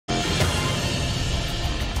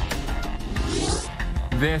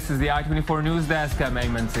This is the I-24 News Desk. I'm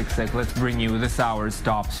Ayman Siksek. Let's bring you this hour's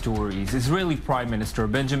top stories. Israeli Prime Minister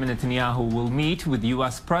Benjamin Netanyahu will meet with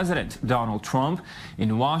U.S. President Donald Trump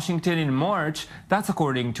in Washington in March. That's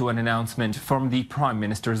according to an announcement from the Prime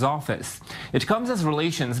Minister's office. It comes as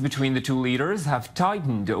relations between the two leaders have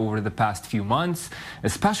tightened over the past few months,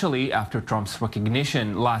 especially after Trump's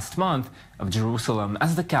recognition last month of Jerusalem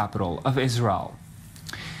as the capital of Israel.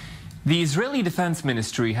 The Israeli Defense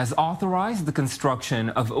Ministry has authorized the construction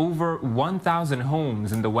of over 1,000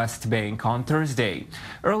 homes in the West Bank on Thursday.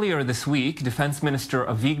 Earlier this week, Defense Minister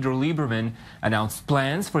Avigdor Lieberman announced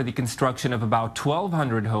plans for the construction of about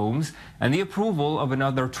 1,200 homes and the approval of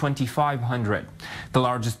another 2,500. The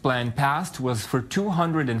largest plan passed was for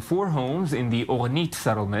 204 homes in the Ornit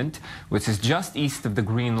settlement, which is just east of the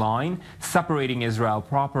Green Line, separating Israel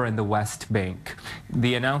proper and the West Bank.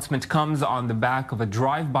 The announcement comes on the back of a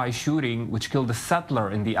drive-by shooting which killed a settler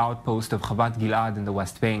in the outpost of Chavat Gilad in the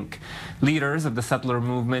West Bank. Leaders of the settler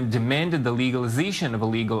movement demanded the legalization of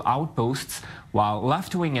illegal outposts, while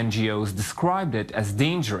left-wing NGOs described it as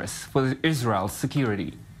dangerous for Israel's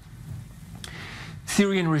security.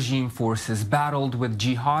 Syrian regime forces battled with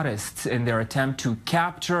jihadists in their attempt to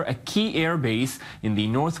capture a key airbase in the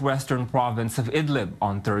northwestern province of Idlib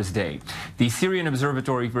on Thursday. The Syrian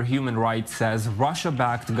Observatory for Human Rights says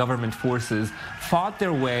Russia-backed government forces fought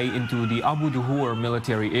their way into the Abu Duhur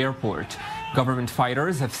military airport. Government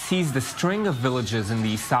fighters have seized a string of villages in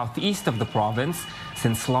the southeast of the province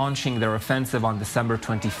since launching their offensive on December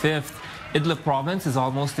 25th. Idlib province is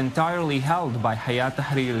almost entirely held by Hayat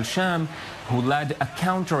Tahrir al-Sham, who led a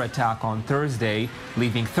counterattack on Thursday,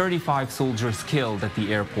 leaving 35 soldiers killed at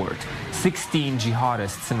the airport. 16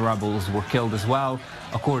 jihadists and rebels were killed as well,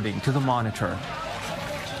 according to the Monitor.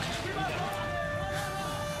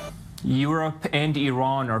 Europe and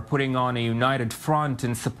Iran are putting on a united front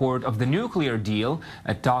in support of the nuclear deal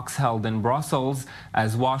at talks held in Brussels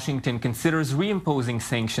as Washington considers reimposing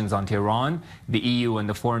sanctions on Tehran. The EU and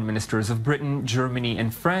the foreign ministers of Britain, Germany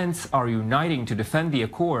and France are uniting to defend the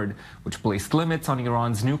accord, which placed limits on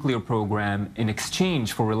Iran's nuclear program in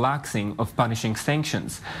exchange for relaxing of punishing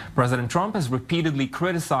sanctions. President Trump has repeatedly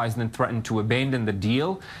criticized and threatened to abandon the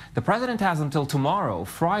deal. The president has until tomorrow,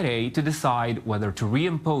 Friday, to decide whether to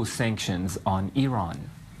reimpose sanctions on Iran.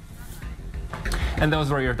 And those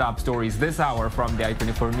were your top stories this hour from the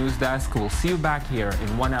I-24 News Desk. We'll see you back here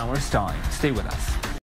in 1 hour's time. Stay with us.